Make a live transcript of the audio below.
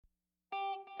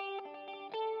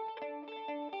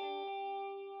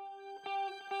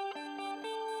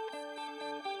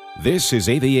This is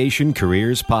Aviation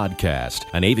Careers Podcast,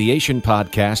 an aviation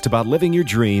podcast about living your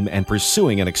dream and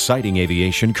pursuing an exciting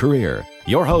aviation career.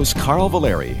 Your host, Carl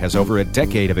Valeri, has over a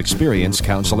decade of experience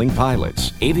counseling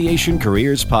pilots. Aviation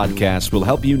Careers Podcast will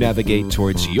help you navigate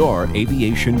towards your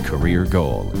aviation career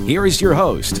goal. Here is your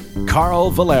host, Carl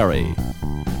Valeri.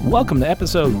 Welcome to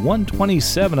episode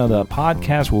 127 of the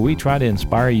podcast where we try to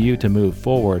inspire you to move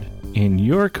forward in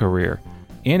your career.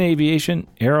 In aviation,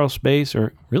 aerospace,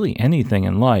 or really anything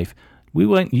in life, we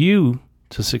want you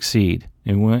to succeed,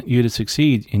 and we want you to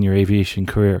succeed in your aviation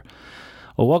career.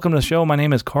 Well, welcome to the show. My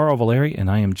name is Carl Valeri, and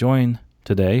I am joined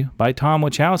today by Tom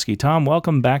Wachowski. Tom,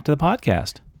 welcome back to the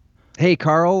podcast. Hey,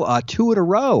 Carl, 2 in a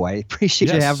row. I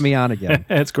appreciate you having me on again.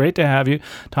 It's great to have you.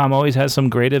 Tom always has some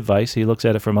great advice. He looks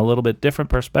at it from a little bit different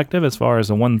perspective as far as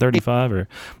the 135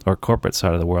 or corporate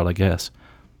side of the world, I guess.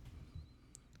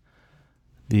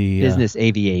 The business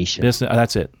aviation.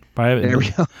 That's it. Private. There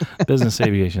we go. Business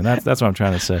aviation. That's what I'm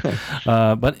trying to say.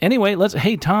 But anyway,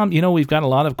 hey, Tom, we've got a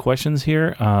lot of questions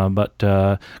here, but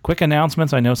quick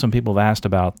announcements. I know some people have asked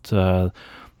about the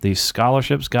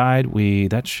scholarships guide.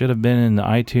 That should have been in the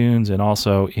iTunes and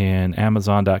also in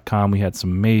Amazon.com. We had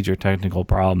some major technical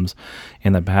problems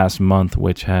in the past month,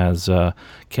 which has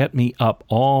kept me up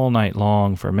all night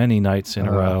long for many nights in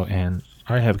a row, and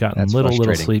I have gotten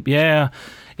little sleep. Yeah.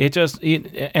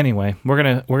 Anyway, we're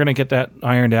gonna get that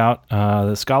ironed out.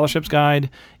 The scholarships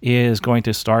guide is going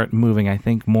to start moving, I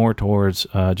think, more towards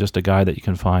just a guide that you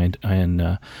can find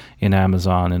in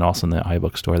Amazon and also in the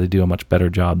iBook store. They do a much better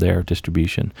job there of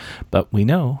distribution. But we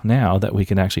know now that we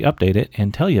can actually update it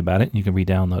and tell you about it, and you can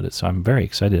re-download it. So I'm very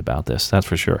excited about this. That's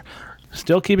for sure.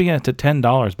 Still keeping it to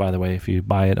 $10, by the way, if you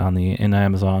buy it in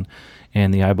Amazon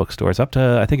and the iBook store. It's up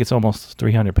to, I think it's almost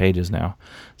 300 pages now.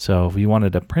 So if you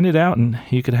wanted to print it out, and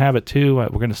you could have it too, we're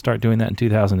going to start doing that in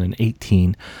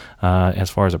 2018 as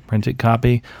far as a printed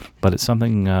copy. But it's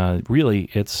something, really,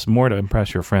 it's more to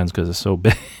impress your friends because it's so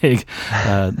big.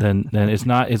 Then it's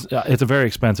not, it's very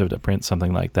expensive to print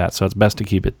something like that. So it's best to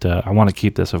keep it, I want to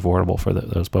keep this affordable for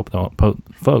those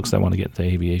folks that want to get into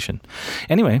aviation.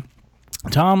 Anyway,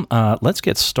 Tom, let's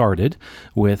get started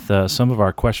with some of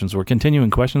our questions. We're continuing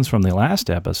questions from the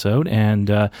last episode,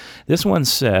 and this one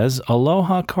says,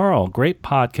 Aloha, Carl. Great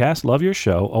podcast. Love your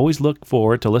show. Always look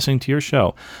forward to listening to your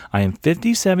show. I am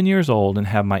 57 years old and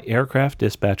have my aircraft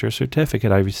dispatcher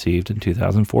certificate I received in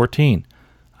 2014.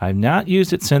 I've not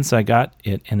used it since I got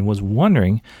it and was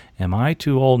wondering, am I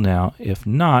too old now? If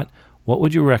not, what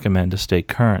would you recommend to stay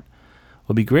current? It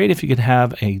would be great if you could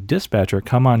have a dispatcher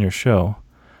come on your show.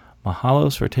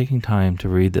 Mahalos for taking time to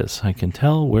read this. I can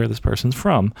tell where this person's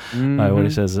from. What he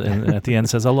says at the end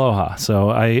says aloha. So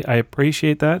I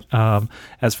appreciate that.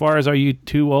 As far as are you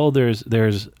too old,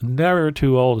 there's never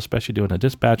too old, especially doing a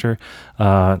dispatcher.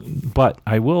 But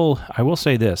I will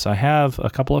say this. I have a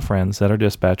couple of friends that are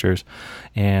dispatchers,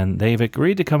 and they've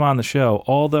agreed to come on the show,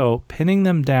 although pinning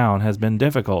them down has been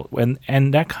difficult.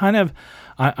 And that kind of,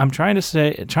 I'm trying to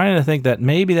think that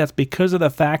maybe that's because of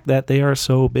the fact that they are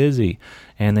so busy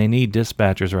and they need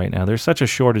dispatchers right now. There's such a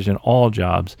shortage in all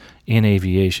jobs in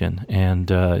aviation, and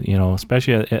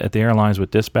especially at the airlines with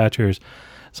dispatchers.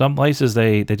 Some places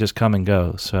they just come and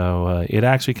go. So it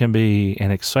actually can be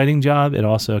an exciting job. It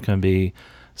also can be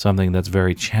something that's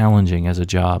very challenging as a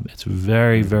job. It's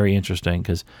very, very interesting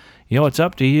because it's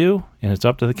up to you and it's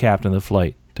up to the captain of the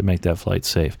flight to make that flight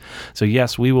safe. So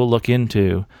yes, we will look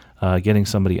into getting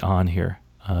somebody on here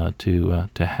to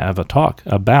have a talk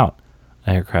about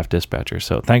aircraft dispatcher.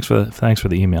 So thanks for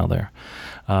the email there.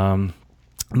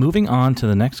 Moving on to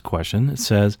the next question, it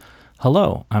says,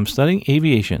 "Hello, I'm studying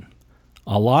aviation.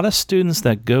 A lot of students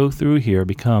that go through here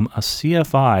become a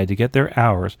CFI to get their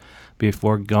hours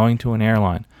before going to an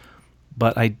airline.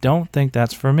 But I don't think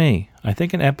that's for me. I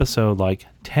think an episode like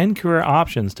 10 career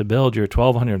options to build your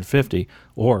 1,250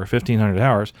 or 1,500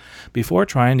 hours before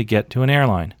trying to get to an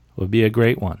airline would be a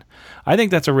great one." I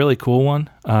think that's a really cool one.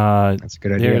 That's a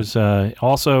good idea. There's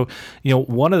also,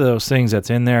 one of those things that's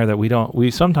in there that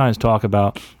we sometimes talk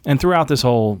about, and throughout this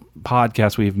whole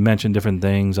podcast, we've mentioned different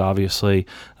things, obviously,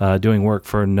 doing work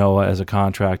for NOAA as a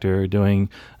contractor, doing,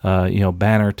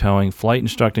 banner towing, flight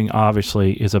instructing,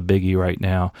 obviously, is a biggie right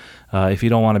now. If you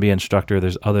don't want to be an instructor,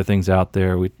 there's other things out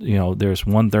there. There's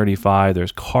 135,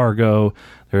 there's cargo,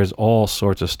 there's all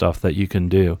sorts of stuff that you can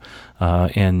do.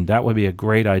 And that would be a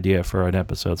great idea for an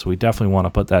episode. So we definitely want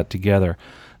to put that together.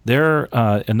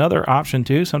 Another option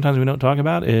too, sometimes we don't talk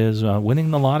about, is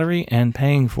winning the lottery and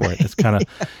paying for it. It's kind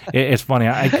of, it's funny.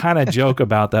 I kind of joke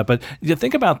about that, but you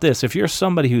think about this. If you're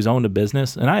somebody who's owned a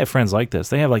business, and I have friends like this,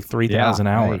 they have like 3,000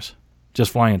 hours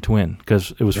just flying a twin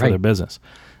because it was for their business.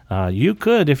 You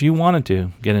could, if you wanted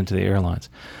to, get into the airlines.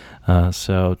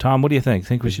 So, Tom, what do you think?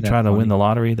 Think we should try to win the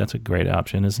lottery? That's a great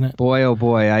option, isn't it? Boy, oh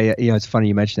boy! It's funny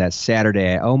you mentioned that.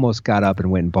 Saturday, I almost got up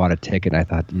and went and bought a ticket. And I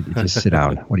thought, just sit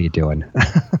down. What are you doing?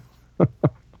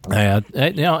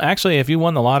 Actually, if you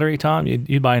won the lottery, Tom,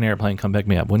 you'd buy an airplane, come pick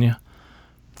me up, wouldn't you?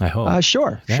 I hope.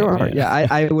 Sure. Yeah,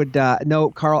 I would.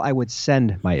 No, Carl, I would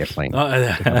send my airplane.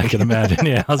 I can imagine.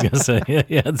 Yeah, I was going to say,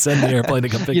 send the airplane to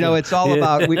come pick you up. It's all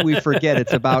about, we forget,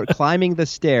 it's about climbing the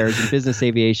stairs. In business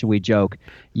aviation, we joke,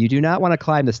 you do not want to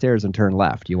climb the stairs and turn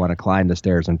left. You want to climb the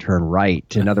stairs and turn right.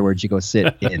 In other words, you go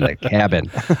sit in the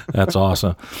cabin. That's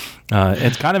awesome.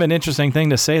 It's kind of an interesting thing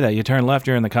to say that. You turn left,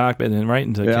 you're in the cockpit, and right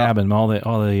into the cabin. All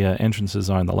the entrances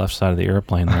are on the left side of the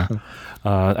airplane there.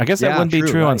 I guess that wouldn't be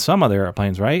true on some other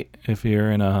airplanes, right? If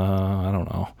you're in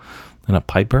in a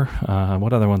Piper.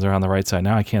 What other ones are on the right side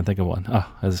now? I can't think of one. Oh,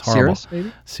 it's horrible.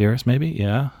 Cirrus, maybe,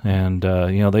 yeah. And,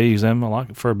 they use them a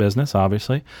lot for business,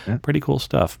 obviously. Yeah. Pretty cool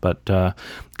stuff. But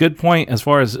good point as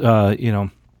far as,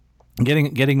 winning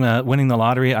the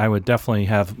lottery. I would definitely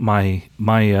have my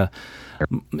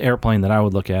airplane that I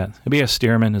would look at. It'd be a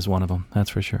Stearman is one of them.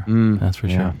 That's for sure. That's for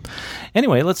sure.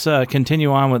 Anyway, let's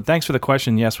continue on with. Thanks for the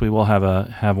question. Yes, we will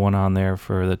have one on there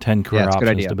for the 10 career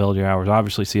options to build your hours.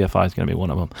 Obviously, CFI is going to be one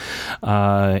of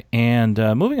them. And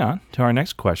moving on to our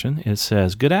next question, it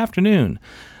says, "Good afternoon.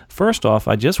 First off,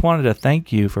 I just wanted to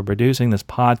thank you for producing this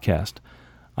podcast.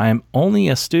 I am only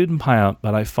a student pilot,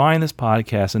 but I find this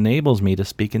podcast enables me to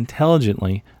speak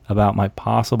intelligently about my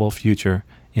possible future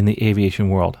in the aviation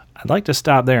world." I'd like to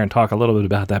stop there and talk a little bit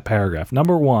about that paragraph.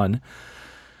 Number one,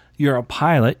 you're a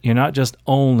pilot. You're not just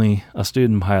only a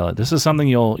student pilot. This is something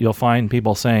you'll find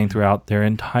people saying throughout their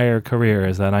entire career,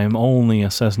 is that I am only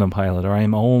a Cessna pilot, or I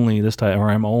am only this type,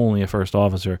 or I'm only a first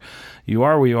officer. You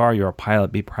are where you are. You're a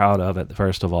pilot. Be proud of it,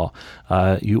 first of all.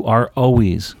 You are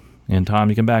always, and Tom,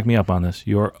 you can back me up on this,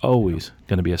 you're always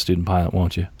going to be a student pilot,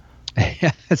 won't you? Yeah,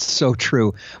 that's so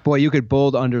true. Boy, you could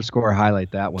bold underscore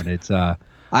highlight that one. It's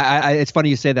it's funny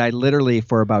you say that. I literally,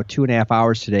 for about 2.5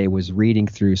 hours today, was reading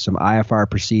through some IFR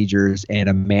procedures and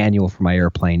a manual for my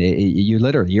airplane.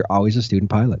 You're always a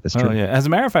student pilot. That's true. Oh, yeah. As a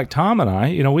matter of fact, Tom and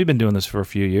I, we've been doing this for a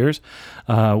few years.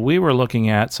 We were looking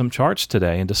at some charts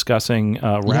today and discussing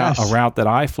a route that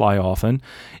I fly often.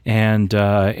 And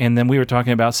then we were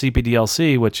talking about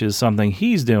CPDLC, which is something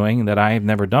he's doing that I've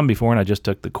never done before, and I just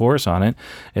took the course on it.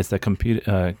 It's the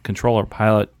controller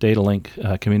pilot data link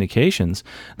communications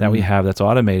that we have that's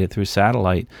automated through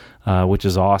satellite, which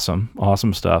is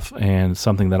awesome stuff, and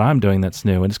something that I'm doing that's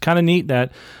new. And it's kind of neat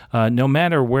that no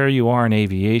matter where you are in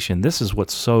aviation, this is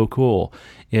what's so cool,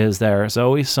 is there's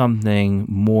always something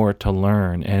more to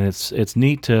learn. And it's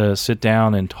neat to sit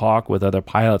down and talk with other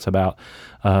pilots about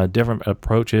different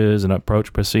approaches and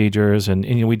approach procedures. And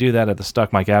we do that at the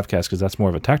Stuck Mic Avcast because that's more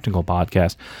of a technical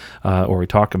podcast, or we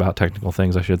talk about technical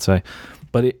things, I should say.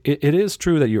 But it is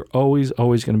true that you're always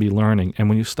going to be learning. And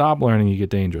when you stop learning, you get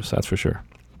dangerous. That's for sure.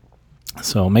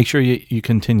 So make sure you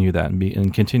continue that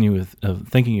and continue with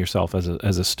thinking yourself as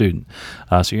a student.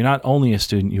 So you're not only a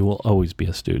student, you will always be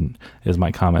a student, is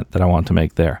my comment that I want to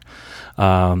make there.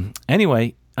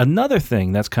 Anyway, another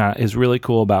thing that's is really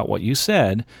cool about what you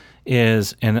said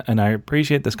is, and I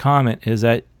appreciate this comment, is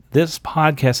that this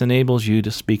podcast enables you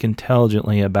to speak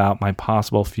intelligently about my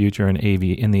possible future in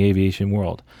the aviation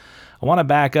world. I want to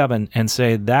back up and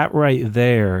say that right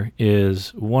there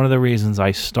is one of the reasons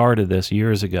I started this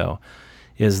years ago,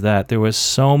 is that there was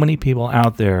so many people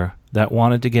out there that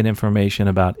wanted to get information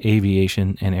about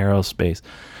aviation and aerospace,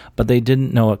 but they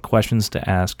didn't know what questions to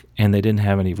ask, and they didn't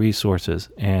have any resources.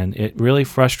 And it really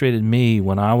frustrated me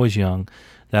when I was young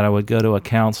that I would go to a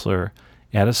counselor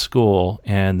at a school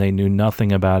and they knew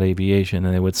nothing about aviation,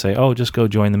 and they would say, "Oh, just go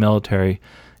join the military.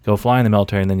 Go fly in the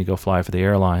military, and then you go fly for the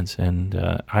airlines." And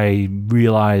I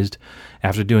realized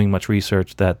after doing much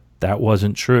research that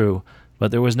wasn't true, but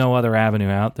there was no other avenue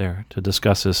out there to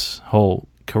discuss this whole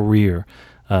career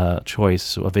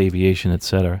choice of aviation,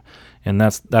 etc. And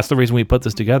that's the reason we put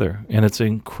this together. And it's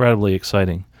incredibly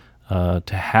exciting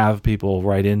to have people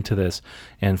write into this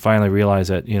and finally realize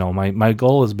that, my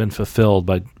goal has been fulfilled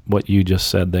by what you just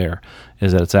said there,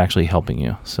 is that it's actually helping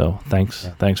you. So thanks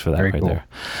for that. Very right cool.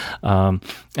 There.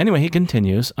 Anyway, he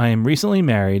continues, "I am recently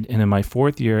married and in my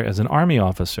 4th year as an Army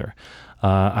officer.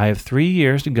 I have 3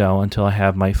 years to go until I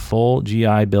have my full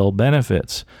GI Bill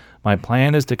benefits. My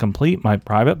plan is to complete my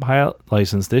private pilot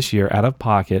license this year out of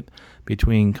pocket.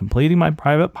 Between completing my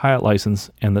private pilot license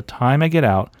and the time I get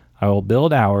out, I will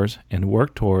build hours and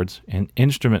work towards an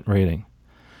instrument rating.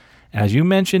 As you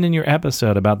mentioned in your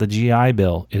episode about the GI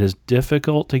Bill, it is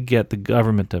difficult to get the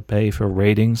government to pay for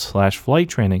ratings/flight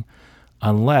training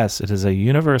unless it is a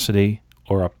university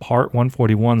or a Part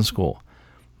 141 school.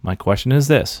 My question is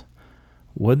this.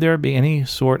 Would there be any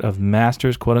sort of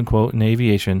master's, quote-unquote, in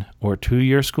aviation or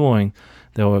 2-year schooling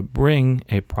that would bring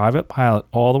a private pilot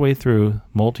all the way through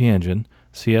multi-engine,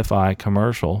 CFI,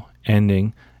 commercial,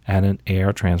 ending at an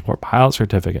air transport pilot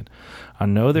certificate? I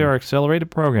know there are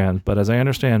accelerated programs, but as I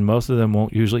understand, most of them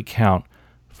won't usually count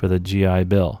for the GI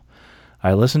Bill.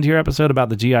 I listened to your episode about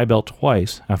the GI Bill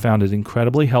twice. I found it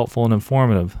incredibly helpful and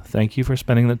informative. Thank you for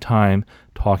spending the time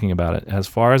talking about it. As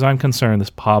far as I'm concerned, this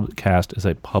podcast is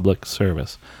a public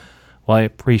service. Well, I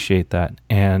appreciate that.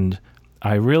 And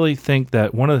I really think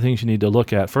that one of the things you need to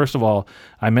look at, first of all,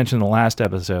 I mentioned in the last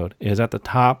episode, is at the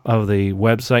top of the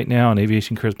website now on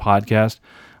Aviation Careers Podcast.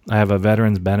 I have a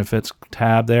Veterans Benefits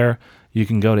tab there. You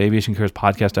can go to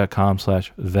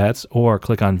aviationcareerspodcast.com/vets or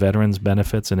click on Veterans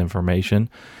Benefits and Information.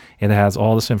 It has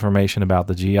all this information about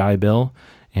the GI Bill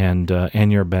and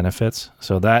your benefits.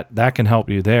 So that can help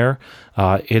you there.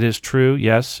 It is true,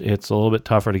 yes, it's a little bit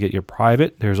tougher to get your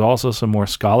private. There's also some more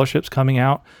scholarships coming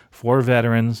out for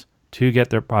veterans to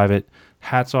get their private.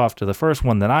 Hats off to the first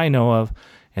one that I know of,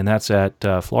 and that's at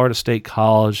Florida State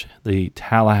College, the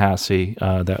Tallahassee.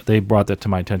 That they brought that to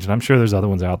my attention. I'm sure there's other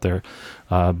ones out there,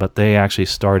 but they actually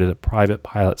started a private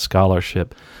pilot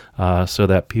scholarship so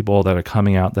that people that are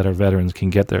coming out that are veterans can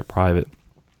get their private.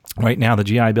 Right now, the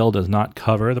GI Bill does not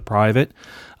cover the private.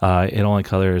 It only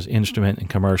covers instrument and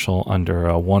commercial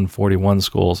under 141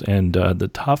 schools. And the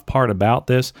tough part about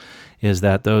this is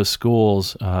that those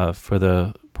schools, for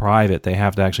the private, they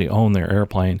have to actually own their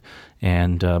airplane.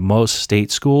 And most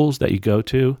state schools that you go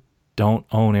to don't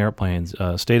own airplanes.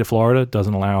 State of Florida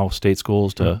doesn't allow state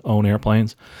schools to own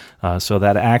airplanes. So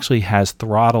that actually has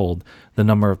throttled the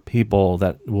number of people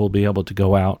that will be able to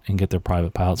go out and get their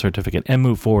private pilot certificate and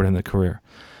move forward in the career.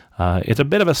 It's a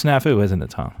bit of a snafu, isn't it,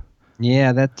 Tom?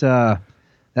 Yeah, that's a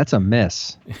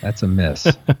miss. That's a miss.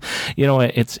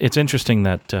 It's interesting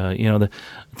that the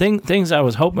things I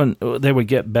was hoping they would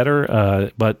get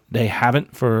better, but they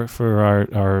haven't for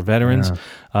our veterans.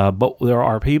 Yeah. But there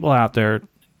are people out there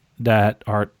that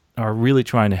are really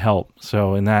trying to help.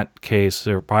 So in that case,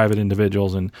 there are private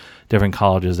individuals and different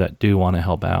colleges that do want to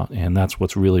help out, and that's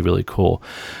what's really, really cool.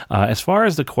 As far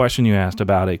as the question you asked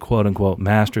about a quote-unquote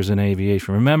master's in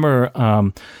aviation, remember,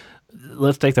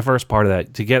 let's take the first part of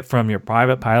that. To get from your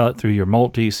private pilot through your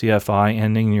multi-CFI,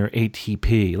 ending your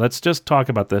ATP, let's just talk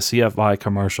about the CFI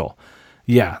commercial.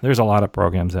 Yeah, there's a lot of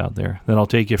programs out there that'll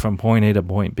take you from point A to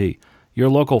point B. Your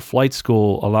local flight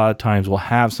school a lot of times will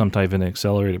have some type of an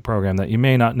accelerated program that you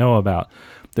may not know about.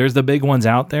 There's the big ones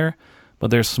out there,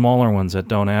 but there's smaller ones that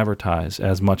don't advertise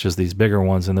as much as these bigger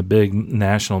ones in the big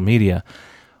national media.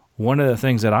 One of the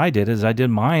things that I did is I did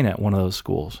mine at one of those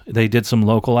schools. They did some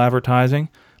local advertising,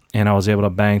 and I was able to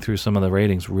bang through some of the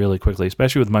ratings really quickly,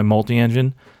 especially with my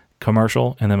multi-engine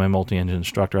commercial and then my multi-engine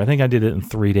instructor. I think I did it in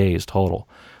 3 days total.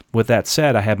 With that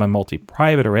said, I had my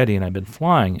multi-private already, and I've been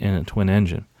flying in a twin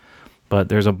engine. But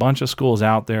there's a bunch of schools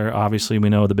out there. Obviously, we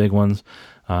know the big ones.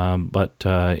 And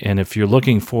if you're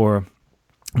looking for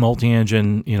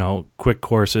multi-engine, quick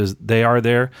courses, they are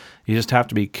there. You just have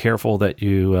to be careful that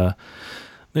you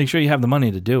make sure you have the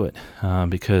money to do it,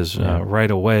 because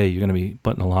right away you're going to be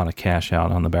putting a lot of cash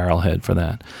out on the barrelhead for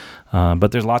that.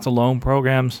 But there's lots of loan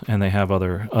programs, and they have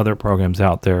other programs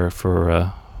out there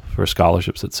for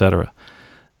scholarships, etc.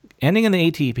 Ending in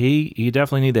the ATP, you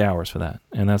definitely need the hours for that,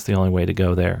 and that's the only way to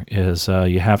go there. Is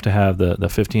you have to have the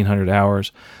 1,500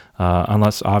 hours,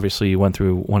 unless obviously you went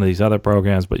through one of these other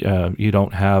programs, but you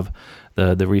don't have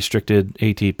the restricted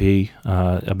ATP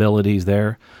abilities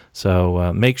there.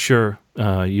 So make sure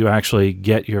you actually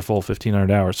get your full 1,500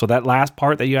 hours. So that last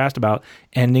part that you asked about,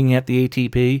 ending at the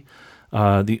ATP,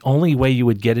 the only way you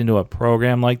would get into a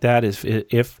program like that is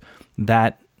if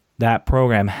that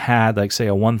program had, like, say,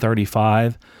 a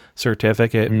 135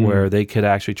 certificate where they could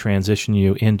actually transition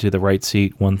you into the right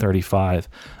seat 135.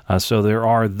 So there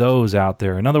are those out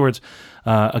there. In other words,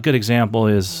 a good example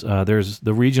is there's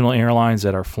the regional airlines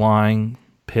that are flying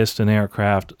piston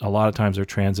aircraft. A lot of times they're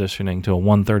transitioning to a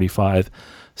 135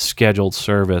 scheduled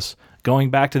service.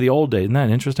 Going back to the old days. Isn't that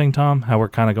interesting, Tom? How we're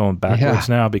kind of going backwards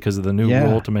now because of the new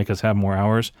rule to make us have more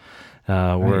hours.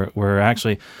 We're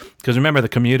actually, because remember the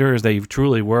commuters, they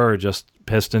truly were just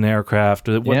piston aircraft,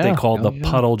 what they called the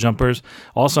puddle jumpers.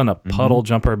 All of a sudden a puddle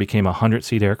jumper became a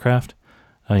 100-seat aircraft.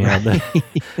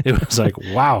 It was like,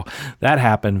 wow, that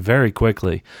happened very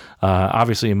quickly.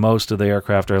 Obviously, most of the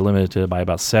aircraft are limited by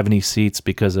about 70 seats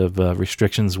because of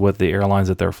restrictions with the airlines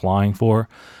that they're flying for.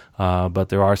 But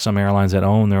there are some airlines that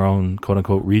own their own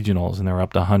quote-unquote regionals, and they're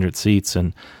up to 100 seats.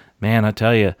 And man, I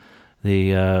tell you,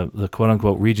 the quote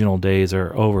unquote regional days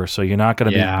are over. So you're not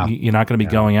going to be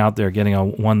going out there getting a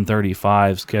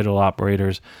 135 scheduled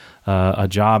operators a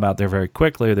job out there very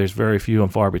quickly. There's very few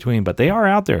and far between, but they are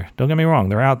out there. Don't get me wrong,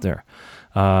 they're out there.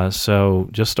 So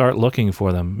just start looking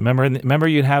for them. Remember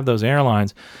you'd have those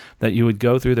airlines that you would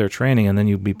go through their training and then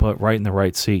you'd be put right in the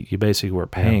right seat. You basically were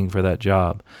paying for that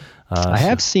job. I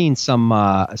have seen some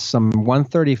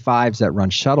 135s that run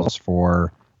shuttles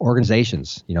for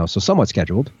organizations, so somewhat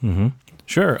scheduled. Mm-hmm.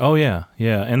 Sure. Oh yeah.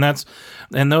 And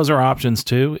those are options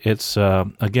too. It's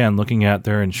again looking at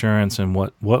their insurance and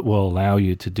what will allow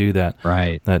you to do that job.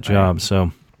 Right.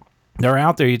 So they're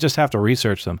out there. You just have to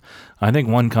research them. I think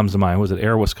one comes to mind. Was it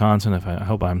Air Wisconsin? I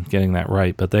hope I'm getting that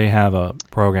right. But they have a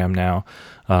program now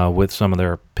with some of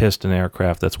their piston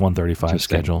aircraft that's 135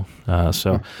 schedule.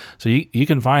 So you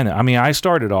can find that. I mean, I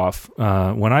started off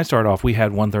when I started off, we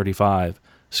had 135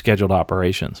 scheduled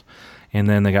operations, and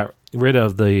then they got rid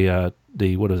of the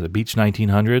Beech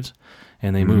 1900s,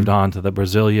 and they moved on to the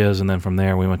Brazilias, and then from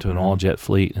there we went to an all-jet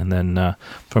fleet, and then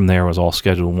from there was all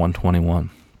scheduled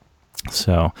 121.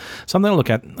 So something to look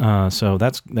at. So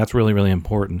that's really, really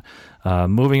important.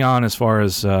 Moving on, as far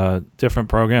as different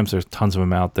programs, there's tons of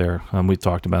them out there. We've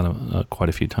talked about them quite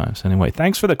a few times. Anyway,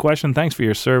 thanks for the question. Thanks for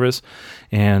your service.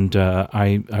 And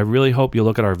I really hope you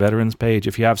look at our veterans page.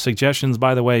 If you have suggestions,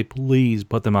 by the way, please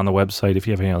put them on the website. If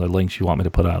you have any other links you want me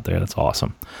to put out there, that's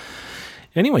awesome.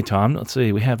 Anyway, Tom, let's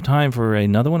see. We have time for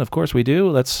another one. Of course we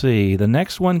do. Let's see. The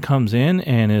next one comes in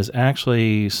and is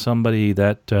actually somebody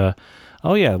that...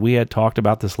 we had talked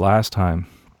about this last time.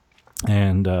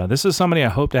 And this is somebody I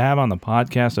hope to have on the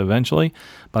podcast eventually,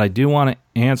 but I do want to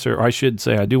answer, or I should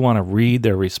say, I do want to read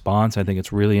their response. I think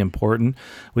it's really important.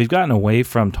 We've gotten away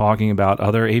from talking about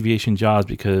other aviation jobs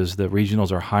because the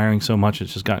regionals are hiring so much,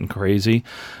 it's just gotten crazy.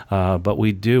 But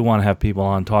we do want to have people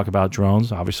on talk about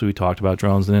drones. Obviously, we talked about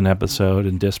drones in an episode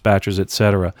and dispatchers,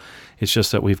 etc. It's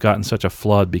just that we've gotten such a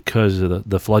flood because of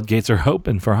the floodgates are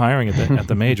open for hiring at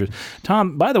the majors.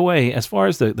 Tom, by the way, as far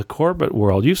as the corporate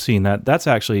world, you've seen that's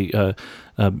actually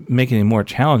making it more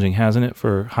challenging, hasn't it,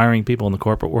 for hiring people in the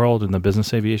corporate world and the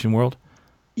business aviation world?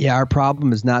 Yeah, our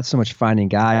problem is not so much finding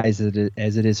guys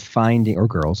as it is finding, or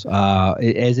girls,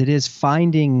 as it is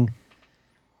finding.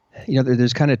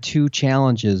 There's kind of two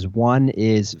challenges. One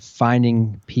is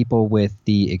finding people with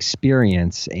the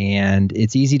experience, and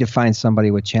it's easy to find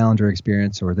somebody with Challenger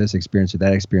experience or this experience or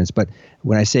that experience. But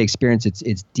when I say experience,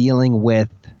 it's dealing with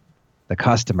the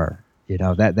customer.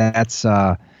 That's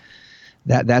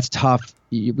tough.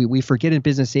 We forget in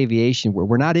business aviation,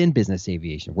 we're not in business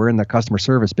aviation. We're in the customer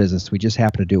service business. We just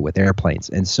happen to do it with airplanes,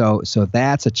 and so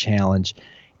that's a challenge.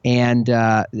 And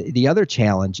the other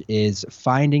challenge is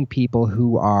finding people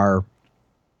who are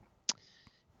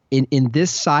in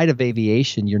this side of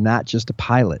aviation. You're not just a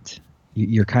pilot.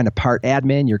 You're kind of part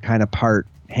admin. You're kind of part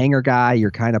hangar guy.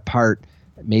 You're kind of part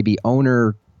maybe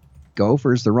owner.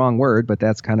 Gopher is the wrong word, but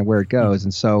that's kind of where it goes.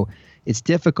 And so it's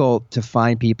difficult to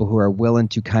find people who are willing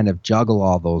to kind of juggle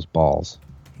all those balls.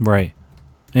 Right.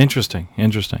 Interesting.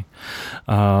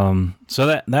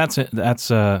 So that's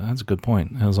a good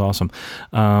point. That was awesome.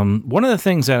 One of the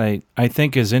things that I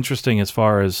think is interesting as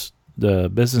far as the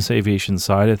business aviation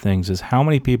side of things is how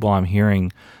many people I'm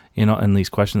hearing, in these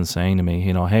questions saying to me,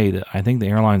 hey, I think the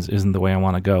airlines isn't the way I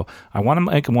want to go. I want to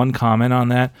make one comment on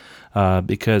that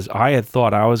because I had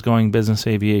thought I was going business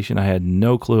aviation. I had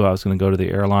no clue I was going to go to the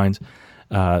airlines.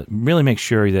 Really make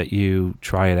sure that you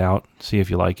try it out, see if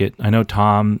you like it. I know,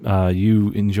 Tom,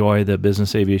 you enjoy the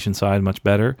business aviation side much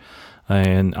better,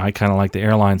 and I kind of like the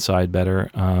airline side better.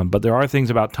 But there are things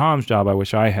about Tom's job I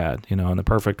wish I had. In the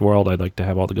perfect world, I'd like to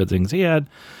have all the good things he had.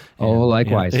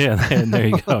 Likewise. Yeah, and there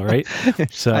you go, right?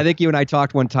 So I think you and I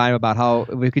talked one time about how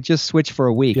we could just switch for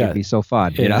a week. It'd be so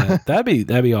fun. Yeah,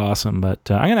 that'd be awesome. But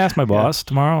I'm gonna ask my boss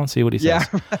tomorrow and see what he says.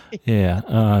 Yeah, right.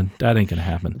 Yeah, that ain't gonna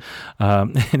happen.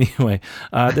 Anyway,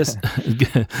 this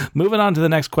moving on to the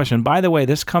next question. By the way,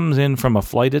 this comes in from a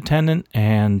flight attendant,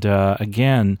 and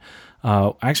again.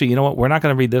 Actually, you know what? We're not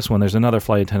going to read this one. There's another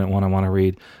flight attendant one I want to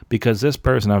read because this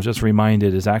person, I was just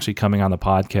reminded, is actually coming on the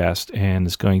podcast and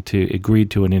is going to agree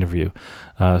to an interview.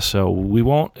 So we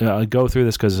won't go through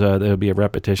this because there'll be a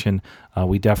repetition.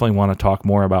 We definitely want to talk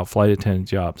more about flight attendant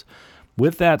jobs.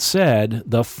 With that said,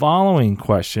 the following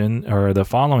question, or the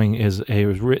following is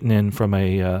written in from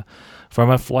a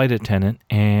flight attendant,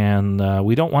 and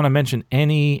we don't want to mention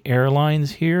any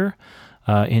airlines here.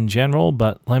 In general,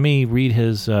 but let me read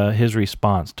his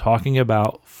response talking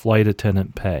about flight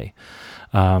attendant pay.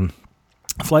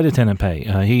 Flight attendant pay.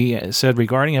 He said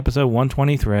regarding episode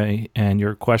 123 and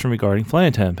your question regarding flight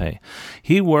attendant pay,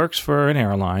 he works for an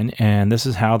airline, and this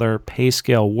is how their pay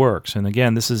scale works. And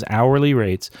again, this is hourly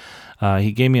rates.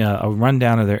 He gave me a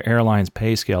rundown of their airline's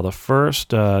pay scale. The first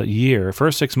 6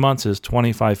 months is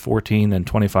 $25.14, then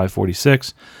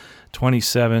 $25.46,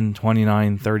 $27,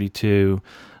 $29, $32.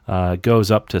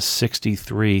 Goes up to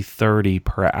 $63.30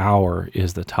 per hour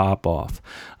is the top off.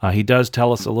 He does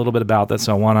tell us a little bit about that,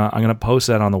 so I'm going to post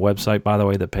that on the website, by the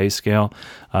way, the pay scale.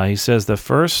 He says the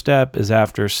first step is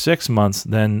after 6 months,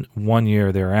 then 1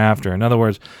 year thereafter. In other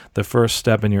words, the first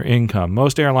step in your income.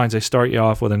 Most airlines, they start you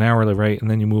off with an hourly rate, and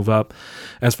then you move up.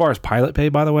 As far as pilot pay,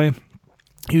 by the way,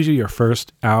 usually your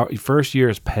first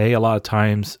year's pay a lot of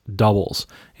times doubles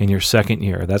in your second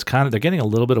year. That's they're getting a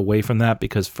little bit away from that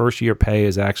because first year pay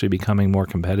is actually becoming more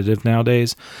competitive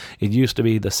nowadays. It used to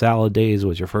be the salad days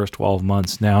was your first 12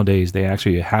 months. Nowadays, they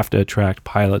actually have to attract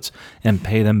pilots and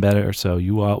pay them better. So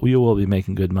you will be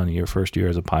making good money your first year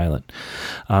as a pilot.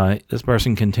 This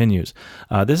person continues.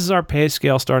 This is our pay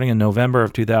scale starting in November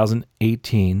of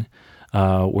 2018.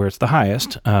 Where it's the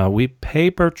highest. We pay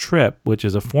per trip, which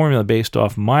is a formula based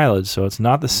off mileage, so it's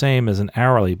not the same as an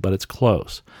hourly, but it's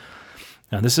close.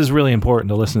 Now, this is really important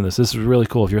to listen to this. This is really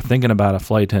cool if you're thinking about a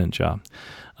flight attendant job.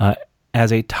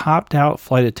 As a topped-out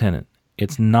flight attendant,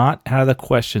 it's not out of the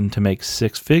question to make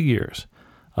six figures.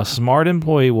 A smart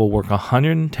employee will work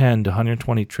 110 to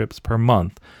 120 trips per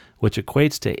month, which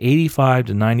equates to $85,000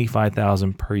 to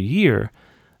 $95,000 per year,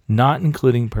 not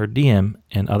including per diem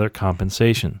and other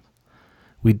compensation.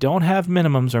 We don't have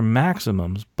minimums or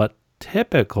maximums, but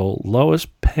typical lowest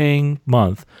paying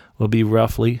month will be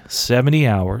roughly 70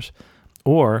 hours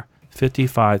or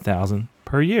 $55,000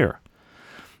 per year.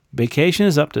 Vacation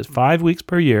is up to 5 weeks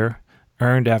per year,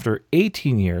 earned after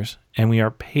 18 years, and we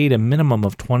are paid a minimum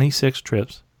of 26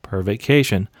 trips per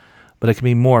vacation, but it can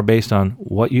be more based on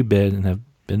what you bid and have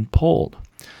been pulled,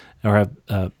 or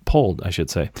have pulled, I should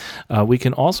say. We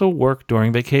can also work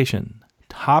during vacation.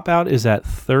 Top out is at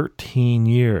 13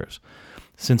 years.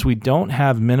 Since we don't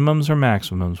have minimums or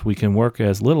maximums, we can work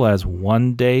as little as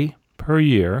 1 day per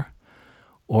year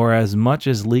or as much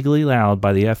as legally allowed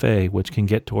by the FAA, which can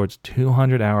get towards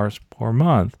 200 hours per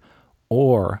month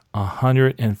or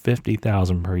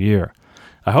 $150,000 per year.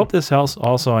 I hope this helps.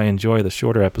 Also, I enjoy the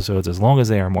shorter episodes as long as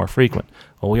they are more frequent.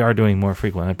 Well, we are doing more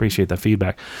frequent. I appreciate the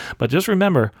feedback. But just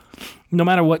remember, no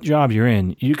matter what job you're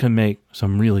in, you can make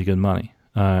some really good money.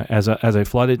 As a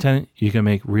flight attendant, you can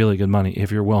make really good money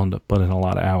if you're willing to put in a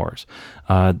lot of hours.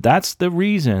 That's the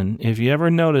reason, if you ever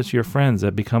notice your friends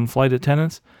that become flight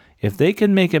attendants, if they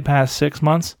can make it past 6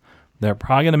 months, they're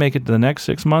probably going to make it to the next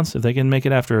 6 months. If they can make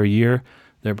it after a year,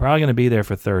 they're probably going to be there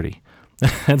for 30.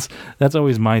 That's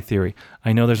always my theory.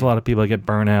 I know there's a lot of people that get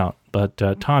burnt out, but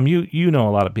Tom, you know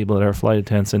a lot of people that are flight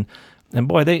attendants, and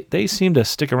boy, they seem to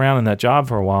stick around in that job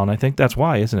for a while, and I think that's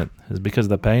why, isn't it? It's because of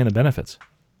the pay and the benefits.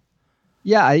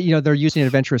 Yeah, they're using an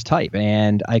adventurous type,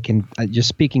 and I can just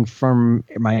speaking from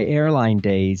my airline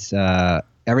days,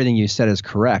 everything you said is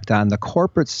correct. On the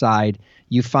corporate side,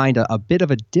 you find a bit of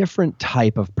a different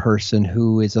type of person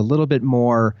who is a little bit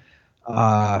more,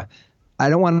 I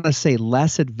don't want to say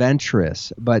less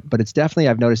adventurous, but it's definitely,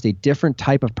 I've noticed a different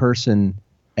type of person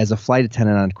as a flight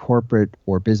attendant on corporate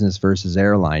or business versus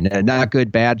airline. And not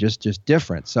good, bad, just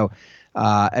different. So,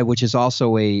 which is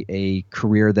also a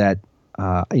career that,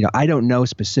 I don't know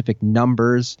specific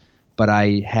numbers, but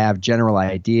I have general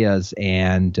ideas,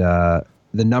 and the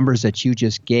numbers that you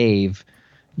just gave,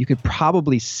 you could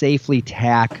probably safely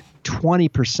tack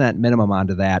 20% minimum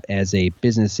onto that as a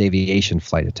business aviation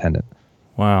flight attendant.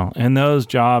 Wow. And those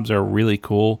jobs are really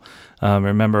cool.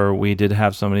 Remember, we did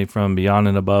have somebody from Beyond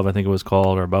and Above, I think it was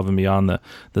called, or Above and Beyond,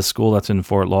 the school that's in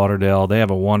Fort Lauderdale. They have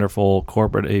a wonderful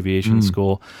corporate aviation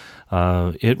school.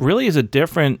 It really is a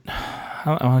different,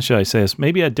 how should I say this,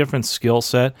 maybe a different skill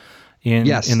set in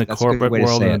the corporate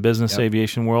world and the business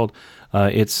aviation world.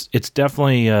 It's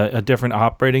definitely a different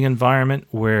operating environment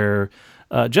where,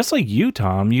 just like you,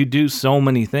 Tom, you do so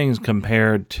many things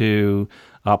compared to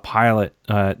a pilot,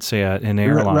 say an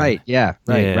airline. Right. Yeah.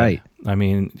 Right. I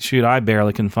mean, shoot, I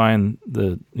barely can find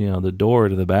the door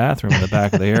to the bathroom in the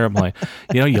back of the airplane.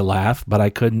 You laugh, but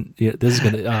I couldn't. This is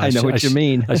gonna. I know what you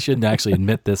mean. I shouldn't actually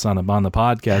admit this on the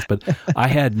podcast, but I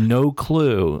had no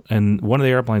clue. And one of the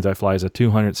airplanes I fly is a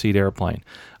 200-seat airplane.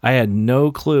 I had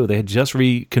no clue. They had just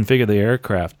reconfigured the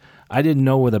aircraft. I didn't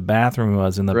know where the bathroom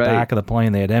was in the back of the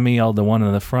plane. They had MEL'd the one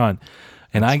in the front.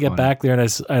 And I get back there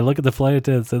and I look at the flight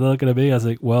attendants and they're looking at me. I was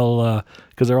like, well,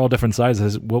 because they're all different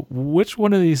sizes. Well, which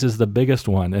one of these is the biggest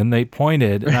one? And they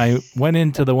pointed, and I went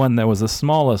into the one that was the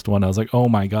smallest one. I was like, oh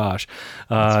my gosh,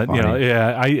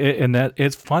 and that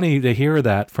it's funny to hear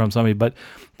that from somebody. But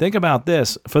think about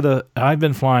this: I've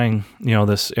been flying,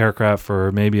 this aircraft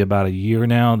for maybe about a year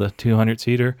now, the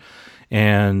 200-seater,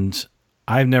 and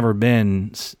I've never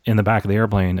been in the back of the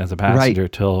airplane as a passenger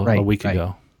till a week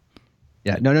ago.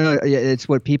 Yeah, no. It's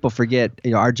what people forget.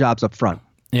 Our job's up front.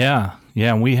 Yeah,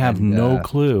 and we have no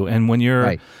clue. And when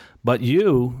you're, but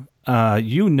you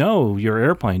know your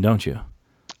airplane, don't you?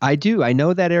 I do. I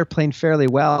know that airplane fairly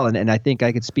well, and I think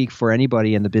I could speak for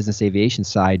anybody in the business aviation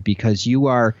side because you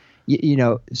are,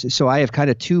 So I have kind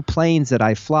of two planes that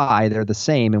I fly. They're the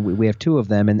same, and we have two of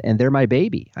them, and they're my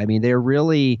baby. I mean, they're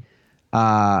really,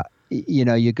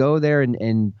 you go there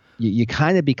and you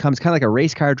kind of becomes kind of like a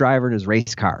race car driver in his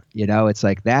race car. It's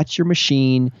like that's your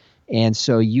machine. And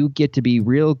so you get to be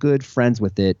real good friends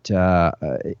with it,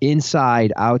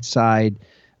 inside, outside,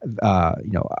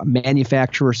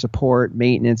 manufacturer support,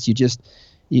 maintenance.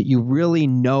 You really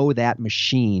know that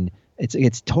machine.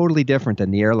 It's totally different than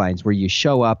the airlines where you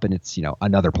show up and it's,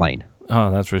 another plane.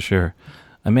 Oh, that's for sure.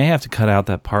 I may have to cut out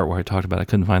that part where I talked about I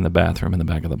couldn't find the bathroom in the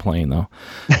back of the plane, though.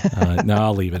 No,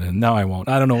 I'll leave it in. No, I won't.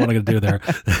 I don't know what I'm going to do there.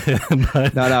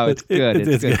 But no, it's good.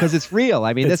 It's good because it's real.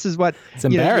 I mean, this is what it's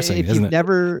embarrassing. If you've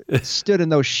never stood in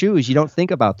those shoes, you don't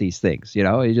think about these things.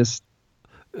 You just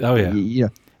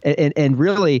and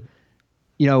really,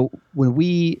 when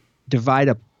we divide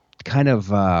up kind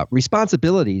of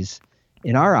responsibilities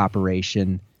in our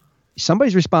operation,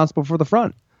 somebody's responsible for the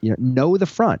front. Know the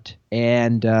front,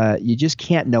 and you just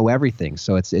can't know everything.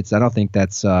 So it's. I don't think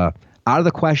that's out of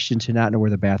the question to not know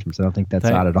where the bathrooms. I don't think that's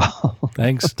out at all.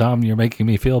 Thanks, Tom. You're making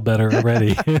me feel better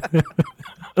already.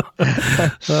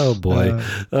 Oh boy.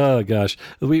 Oh gosh.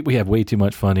 We have way too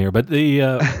much fun here. But the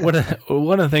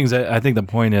one of the things that I think the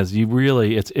point is, you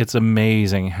really it's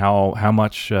amazing how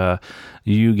much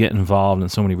you get involved in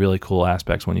so many really cool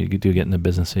aspects when you do get into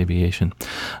business aviation.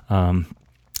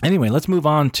 Anyway, let's move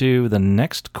on to the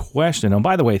next question. And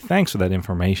by the way, thanks for that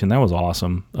information. That was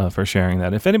awesome for sharing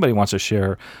that. If anybody wants to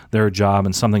share their job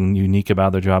and something unique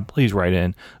about their job, please write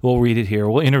in. We'll read it here.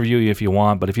 We'll interview you if you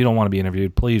want, but if you don't want to be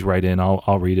interviewed, please write in.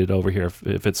 I'll read it over here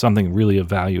if it's something really of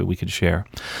value we could share.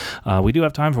 We do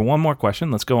have time for one more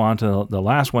question. Let's go on to the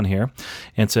last one here.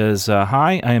 It says,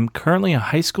 hi, I am currently a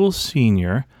high school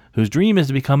senior whose dream is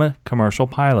to become a commercial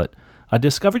pilot. I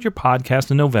discovered your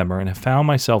podcast in November and have found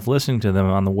myself listening to them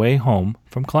on the way home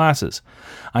from classes.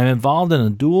 I'm involved in a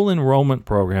dual enrollment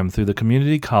program through the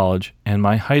community college and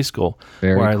my high school.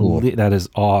 Very cool. That is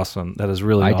awesome. That is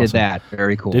really awesome. I did that.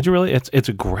 Very cool. Did you really? It's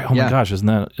a great. Oh my gosh!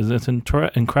 It's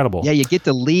incredible. Yeah, you get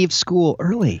to leave school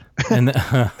early. And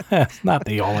that's not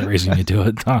the only reason you do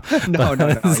it, Tom. No.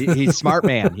 He's a smart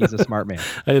man. He's a smart man.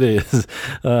 It is.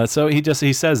 So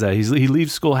he says that he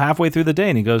leaves school halfway through the day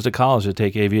and he goes to college to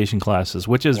take aviation classes,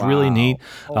 which is really neat.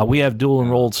 We have dual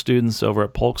enrolled students over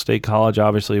at Polk State College,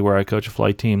 obviously, where I coach a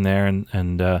flight team there,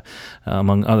 and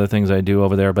among other things I do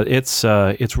over there. But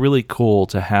it's really cool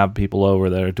to have people over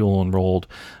that are dual enrolled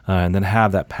and then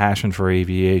have that passion for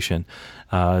aviation.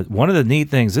 One of the neat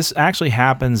things, this actually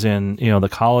happens in the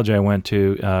college I went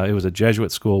to. It was a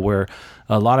Jesuit school where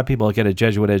a lot of people get a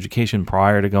Jesuit education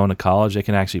prior to going to college. They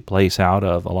can actually place out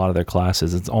of a lot of their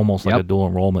classes. It's almost like a dual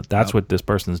enrollment. That's what this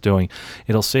person's doing.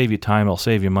 It'll save you time. It'll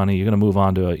save you money. You're going to move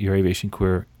on to your aviation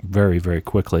career very, very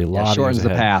quickly. Shortens the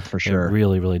path for sure. It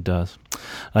really, really does.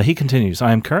 He continues,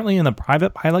 I am currently in the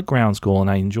private pilot ground school,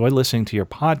 and I enjoy listening to your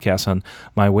podcast on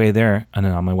my way there and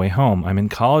on my way home. I'm in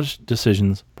college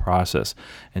decisions process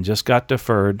and just got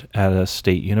deferred at a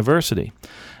state university.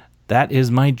 That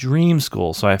is my dream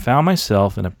school, so I found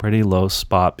myself in a pretty low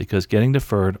spot because getting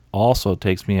deferred also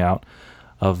takes me out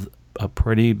of a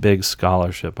pretty big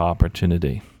scholarship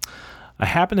opportunity. I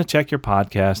happened to check your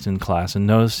podcast in class and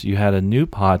noticed you had a new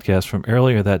podcast from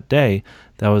earlier that day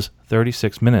that was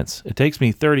 36 minutes. It takes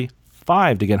me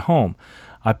 35 to get home.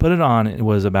 I put it on. It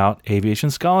was about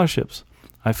aviation scholarships.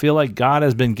 I feel like God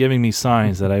has been giving me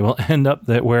signs that I will end up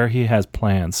where he has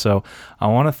planned. So I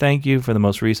want to thank you for the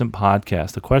most recent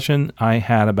podcast. The question I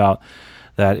had about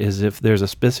that is if there's a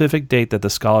specific date that the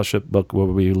scholarship book will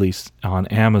be released on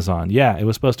Amazon. Yeah, it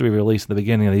was supposed to be released at the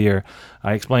beginning of the year.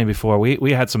 I explained before,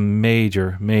 we had some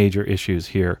major issues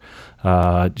here.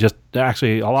 Just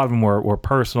actually, a lot of them were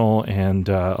personal, and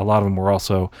a lot of them were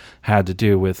also had to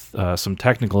do with some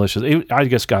technical issues. I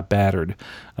just got battered.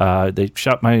 They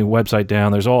shut my website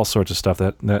down. There's all sorts of stuff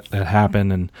that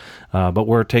happened, and but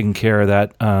we're taking care of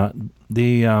that.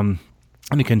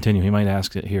 Let me continue. He might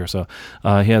ask it here. So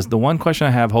he has, the one question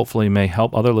I have hopefully may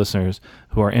help other listeners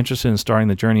who are interested in starting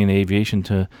the journey in aviation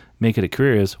to make it a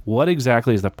career is, what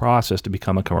exactly is the process to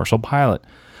become a commercial pilot?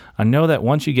 I know that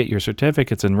once you get your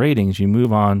certificates and ratings, you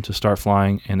move on to start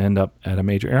flying and end up at a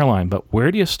major airline. But where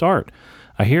do you start?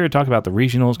 I hear you talk about the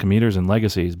regionals, commuters, and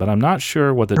legacies, but I'm not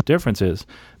sure what the difference is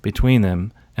between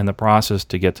them and the process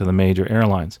to get to the major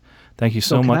airlines. Thank you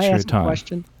so much for your time. Can I ask a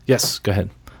question? Yes, go ahead.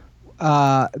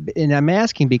 And I'm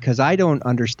asking because I don't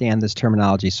understand this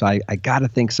terminology, so I got to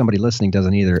think somebody listening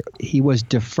doesn't either. He was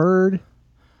deferred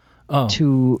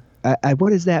to. What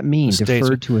does that mean?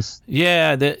 Deferred to a.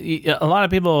 Yeah, a lot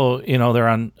of people, they're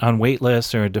on wait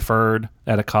lists or deferred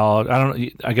at a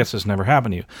college. I guess this never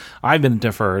happened to you. I've been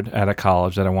deferred at a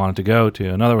college that I wanted to go to.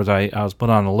 In other words, I was put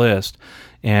on a list.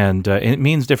 And it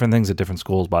means different things at different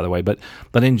schools, by the way. But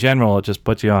in general, it just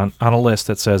puts you on a list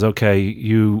that says, okay,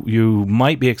 you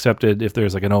might be accepted if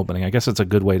there's like an opening. I guess it's a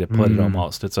good way to put it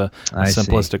almost. It's a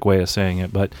simplistic way of saying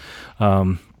it. But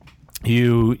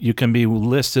you can be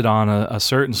listed on a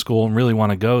certain school and really want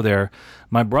to go there.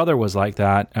 My brother was like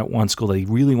that at one school that he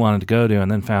really wanted to go to, and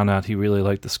then found out he really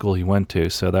liked the school he went to.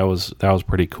 So that was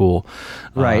pretty cool.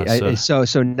 Right.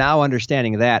 So now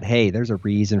understanding that, hey, there's a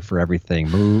reason for everything.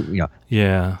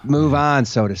 Move on,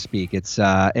 so to speak. It's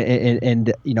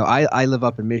and I live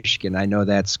up in Michigan. I know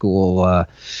that school.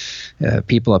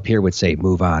 People up here would say,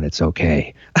 "Move on, it's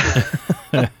okay."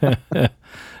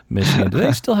 Michigan. Do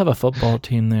they still have a football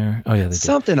team there? Oh, yeah, they do.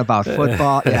 Something about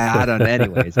football. Yeah, I don't know.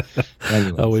 Anyways,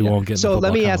 we won't get into So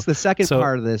let me ask the second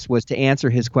part of this was to answer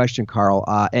his question, Carl.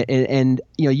 And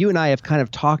you and I have kind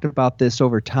of talked about this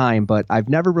over time, but I've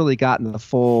never really gotten the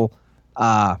full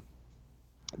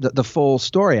the full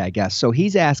story, I guess. So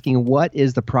he's asking, what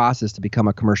is the process to become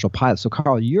a commercial pilot? So,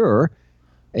 Carl, you're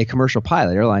a commercial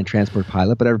pilot, airline transport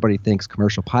pilot, but everybody thinks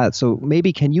commercial pilot. So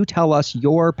maybe can you tell us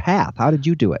your path? How did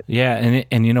you do it? Yeah,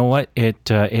 and you know what? It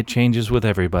changes with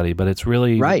everybody, but it's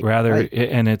really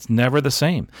and it's never the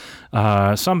same.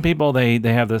 Some people they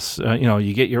have this.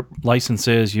 You get your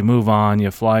licenses, you move on,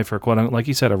 you fly for like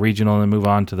you said, a regional, and then move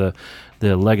on to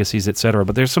the legacies, et cetera.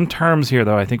 But there's some terms here,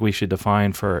 though, I think we should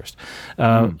define first.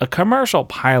 A commercial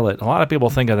pilot, a lot of people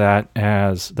think of that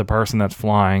as the person that's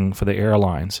flying for the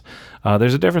airlines.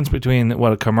 There's a difference between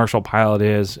what a commercial pilot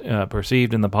is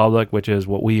perceived in the public, which is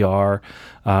what we are,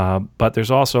 but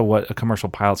there's also what a commercial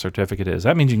pilot certificate is.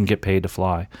 That means you can get paid to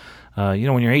fly. When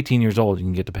you're 18 years old, you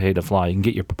can get paid to fly. You can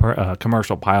get your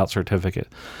commercial pilot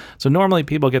certificate. So normally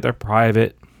people get their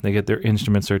private, they get their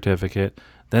instrument certificate,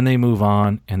 then they move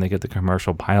on and they get the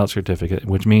commercial pilot certificate,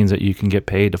 which means that you can get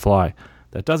paid to fly.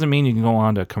 That doesn't mean you can go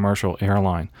on to a commercial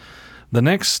airline. The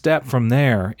next step from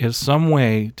there is some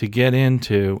way to get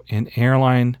into an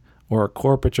airline or a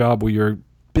corporate job where you're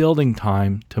building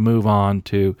time to move on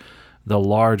to the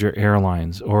larger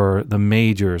airlines or the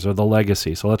majors or the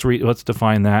legacy. So let's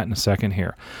define that in a second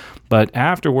here. But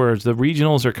afterwards, the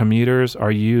regionals or commuters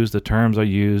the terms are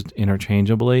used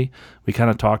interchangeably. We kind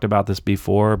of talked about this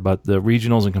before, but the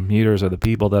regionals and commuters are the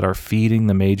people that are feeding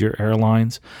the major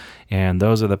airlines. And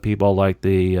those are the people like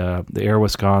the Air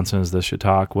Wisconsins, the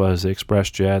Chautauquas, the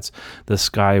Express Jets, the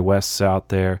SkyWests out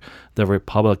there, the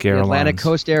Republic Airlines. Atlantic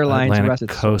Coast Airlines. Atlantic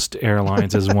Coast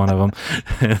Airlines is one of them.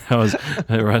 That was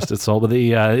Rusted Soul. But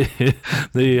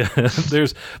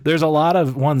there's a lot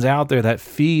of ones out there that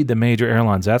feed the major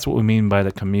airlines. That's what we mean by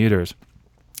the commuters.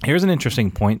 Here's an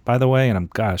interesting point, by the way, and I'm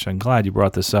glad you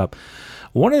brought this up.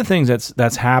 One of the things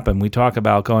that's happened, we talk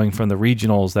about going from the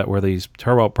regionals that were these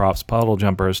turboprops, puddle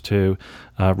jumpers, to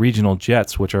regional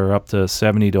jets, which are up to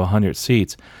 70 to 100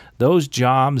 seats. Those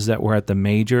jobs that were at the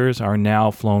majors are now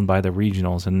flown by the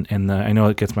regionals. And I know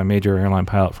it gets my major airline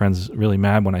pilot friends really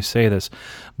mad when I say this,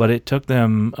 but it took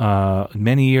them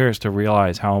many years to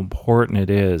realize how important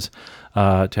it is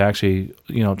to actually,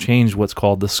 change what's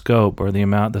called the scope or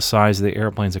the size of the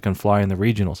airplanes that can fly in the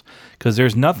regionals. Because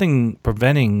there's nothing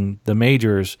preventing the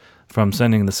majors from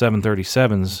sending the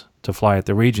 737s to fly at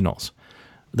the regionals.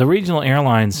 The regional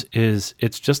airlines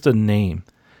it's just a name.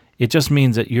 It just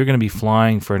means that you're going to be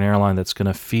flying for an airline that's going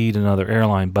to feed another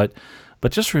airline. But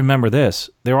just remember this,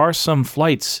 there are some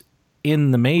flights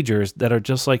in the majors that are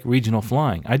just like regional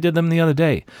flying. I did them the other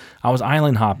day. I was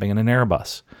island hopping in an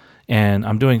Airbus. And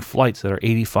I'm doing flights that are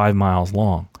 85 miles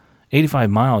long. 85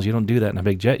 miles, you don't do that in a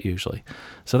big jet usually.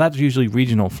 So that's usually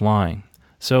regional flying.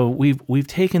 So we've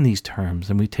taken these terms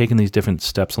and we've taken these different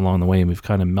steps along the way and we've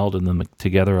kind of melded them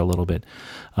together a little bit.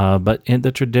 But in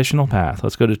the traditional path,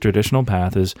 let's go to traditional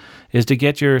path, is to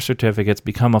get your certificates,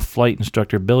 become a flight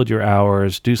instructor, build your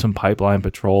hours, do some pipeline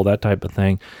patrol, that type of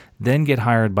thing. then get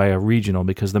hired by a regional,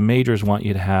 because the majors want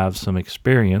you to have some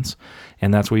experience,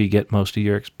 and that's where you get most of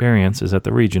your experience is at the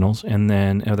regionals. And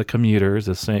then the commuters,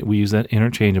 we use that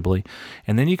interchangeably.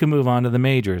 And then you can move on to the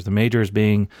majors. The majors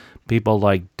being people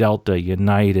like Delta,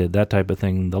 United, that type of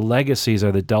thing. The legacies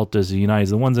are the Deltas, the Uniteds,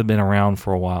 the ones that have been around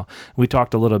for a while. We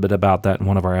talked a little bit about that in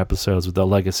one of our episodes, what the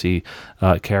legacy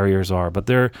carriers are, but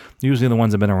they're usually the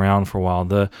ones that have been around for a while.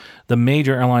 The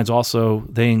major airlines also,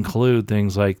 they include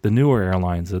things like the newer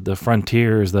airlines, the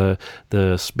Frontiers, the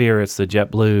Spirits, the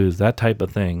JetBlues, that type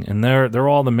of thing. And they're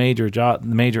all the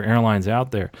major airlines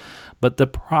out there. But the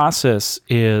process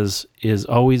is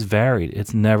always varied.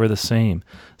 It's never the same.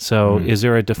 So is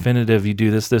there a definitive, you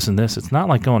do this, this, and this? It's not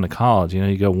like going to college.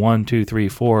 You go 1, 2, 3,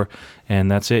 4, and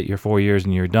that's it. You're 4 years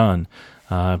and you're done.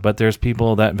 But there's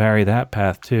people that vary that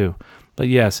path too. But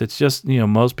yes, it's just,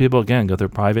 most people, again, go through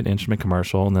private instrument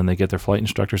commercial, and then they get their flight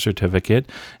instructor certificate.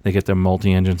 They get their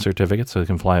multi-engine certificate so they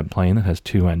can fly a plane that has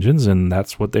 2 engines, and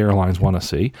that's what the airlines want to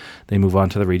see. They move on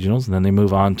to the regionals, and then they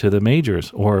move on to the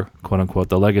majors, or quote-unquote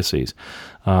the legacies.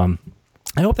 I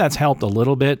hope that's helped a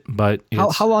little bit, but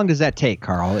how long does that take,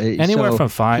 Carl? Anywhere from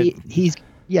 5. He's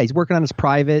working on his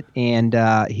private, and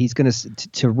he's going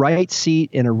to right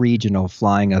seat in a regional,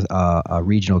 flying a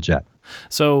regional jet.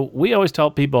 So we always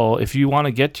tell people, if you want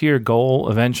to get to your goal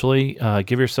eventually,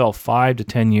 give yourself 5 to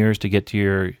 10 years to get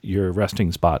to your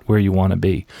resting spot where you want to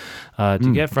be.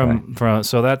 To get from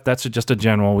so that's just a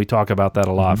general. We talk about that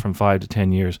a lot, from 5 to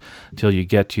 10 years till you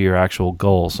get to your actual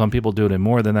goal. Some people do it in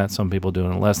more than that. Some people do it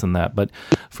in less than that. But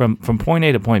from point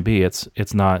A to point B,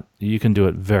 it's not. You can do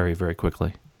it very, very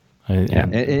quickly.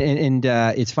 And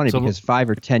it's funny because 5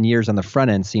 or 10 years on the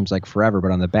front end seems like forever,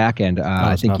 but on the back end,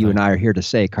 I think nothing. You and I are here to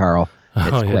say, Carl,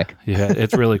 it's quick. Yeah,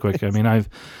 it's really quick. I mean,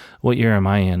 what year am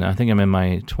I in? I think I'm in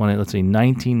my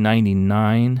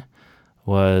 1999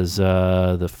 was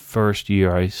the first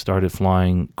year I started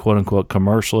flying, quote unquote,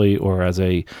 commercially, or I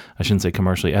shouldn't say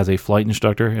commercially, as a flight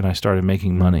instructor, and I started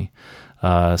making money.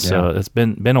 So it's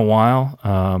been a while,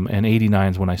 and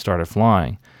 89 is when I started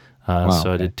flying.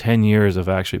 I did 10 years of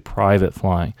actually private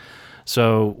flying.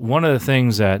 So one of the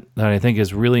things that I think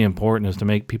is really important is to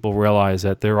make people realize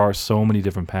that there are so many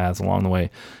different paths along the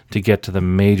way to get to the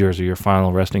majors or your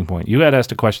final resting point. You had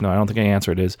asked a question, though, I don't think I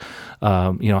answered, is,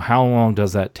 how long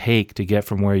does that take to get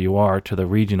from where you are to the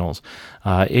regionals?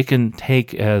 It can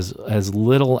take as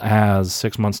little as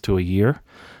 6 months to a year.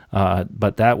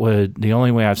 But the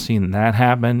only way I've seen that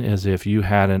happen is if you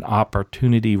had an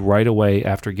opportunity right away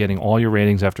after getting all your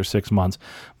ratings after 6 months,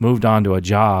 moved on to a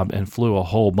job and flew a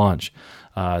whole bunch.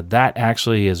 That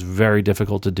actually is very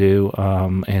difficult to do,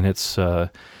 and it's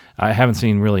I haven't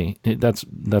seen really. That's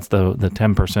the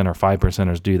 10% or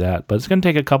 5%ers do that, but it's going to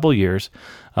take a couple years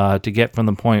to get from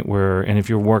the point where, and if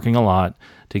you're working a lot,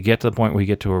 to get to the point where you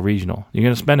get to a regional. You're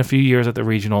going to spend a few years at the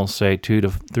regional, say 2 to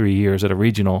 3 years at a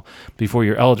regional, before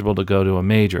you're eligible to go to a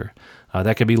major.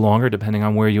 That could be longer depending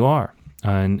on where you are.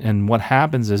 And what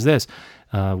happens is this.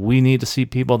 We need to see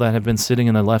people that have been sitting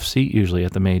in the left seat usually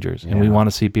at the majors, and we want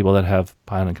to see people that have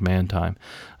pilot and command time.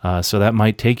 So that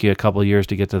might take you a couple of years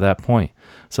to get to that point.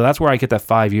 So that's where I get that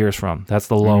 5 years from. That's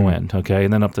the low end, okay?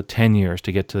 And then up to 10 years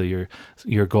to get to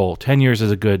your goal. 10 years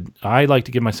is I like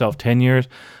to give myself 10 years.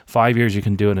 5 years, you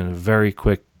can do it in a very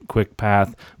quick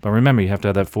path. But remember, you have to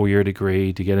have that 4-year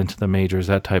degree to get into the majors,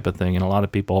 that type of thing. And a lot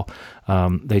of people,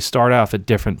 they start off at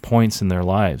different points in their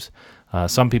lives.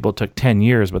 Some people took 10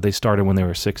 years, but they started when they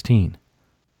were 16.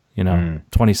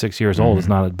 26 years old is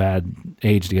not a bad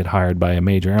age to get hired by a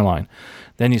major airline.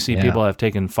 Then you see people have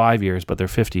taken 5 years, but they're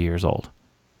 50 years old.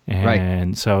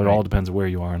 And so it all depends on where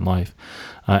you are in life.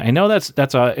 I know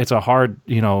it's a hard,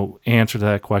 answer to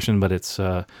that question, but it's,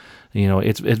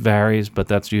 it varies, but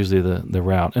that's usually the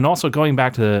route. And also going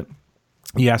back to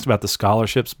you asked about the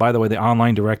scholarships. By the way, the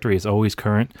online directory is always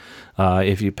current.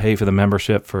 If you pay for the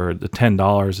membership for the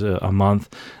 $10 a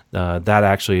month, that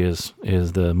actually is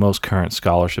the most current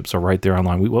scholarships are right there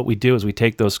online. What we do is we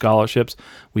take those scholarships,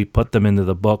 we put them into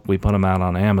the book, we put them out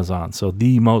on Amazon. So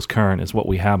the most current is what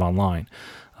we have online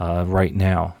right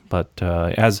now. But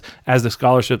as the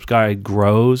scholarships guide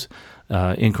grows,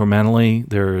 incrementally,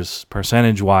 there's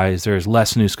percentage-wise, there's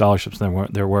less new scholarships than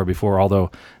there were before,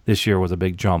 although this year was a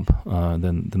big jump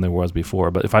than there was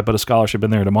before. But if I put a scholarship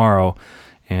in there tomorrow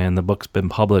and the book's been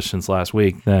published since last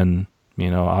week, then,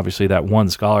 obviously that one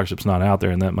scholarship's not out there,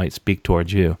 and that might speak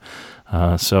towards you.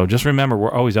 So just remember,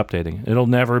 we're always updating. It'll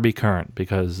never be current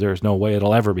because there's no way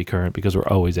it'll ever be current because we're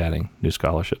always adding new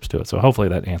scholarships to it. So hopefully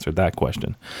that answered that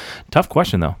question. Tough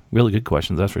question, though. Really good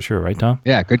questions, that's for sure. Right, Tom?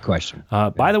 Yeah, good question.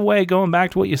 By the way, going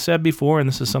back to what you said before, and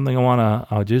this is something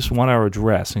I just want to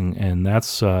address, and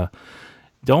that's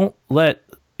don't let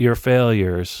your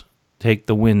failures take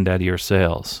the wind out of your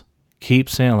sails. Keep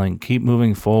sailing, keep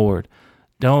moving forward.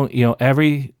 Don't,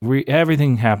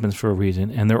 everything happens for a reason,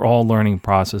 and they're all learning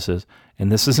processes.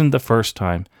 And this isn't the first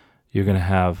time you're going to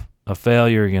have a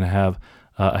failure, you're going to have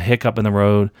a hiccup in the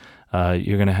road,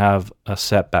 you're going to have a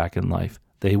setback in life.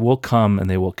 They will come and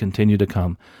they will continue to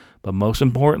come. But most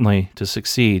importantly, to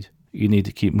succeed, you need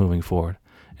to keep moving forward.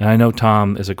 And I know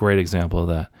Tom is a great example of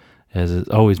that, has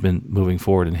always been moving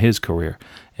forward in his career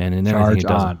and in everything he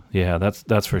does. Yeah,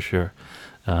 that's for sure.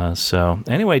 So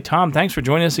anyway, Tom, thanks for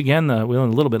joining us again. We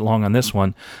went a little bit long on this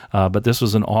one, but this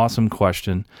was an awesome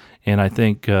question. And I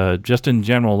think just in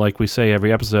general, like we say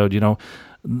every episode,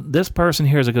 this person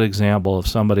here is a good example of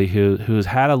somebody who's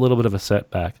had a little bit of a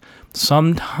setback.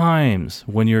 Sometimes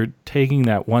when you're taking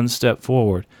that one step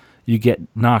forward, you get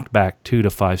knocked back 2 to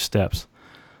 5 steps.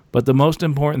 But the most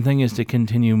important thing is to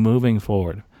continue moving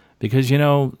forward, because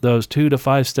those 2 to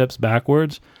 5 steps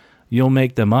backwards, you'll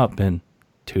make them up in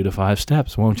 2 to 5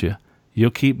 steps, won't you? You'll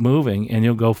keep moving and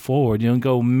you'll go forward. You'll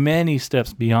go many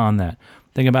steps beyond that.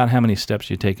 Think about how many steps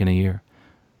you take in a year.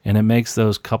 And it makes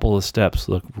those couple of steps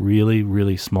look really,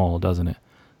 really small, doesn't it?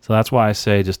 So that's why I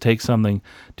say just do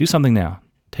something now.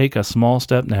 Take a small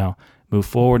step now. Move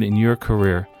forward in your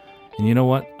career. And you know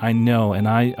what? I know, and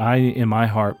I in my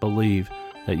heart believe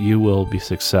that you will be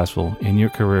successful in your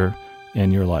career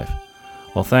and your life.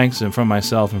 Well, thanks, and from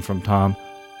myself and from Tom,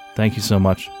 thank you so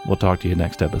much. We'll talk to you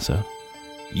next episode.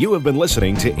 You have been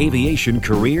listening to Aviation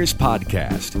Careers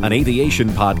Podcast, an aviation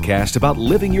podcast about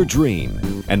living your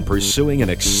dream and pursuing an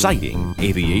exciting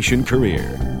aviation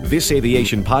career. This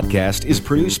aviation podcast is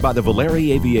produced by the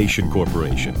Valeri Aviation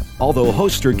Corporation. Although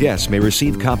host or guests may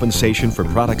receive compensation for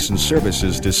products and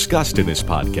services discussed in this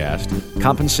podcast,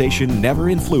 compensation never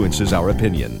influences our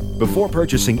opinion. Before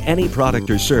purchasing any product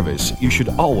or service, you should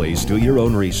always do your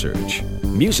own research.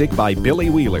 Music by Billy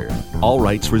Wheeler. All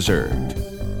rights reserved.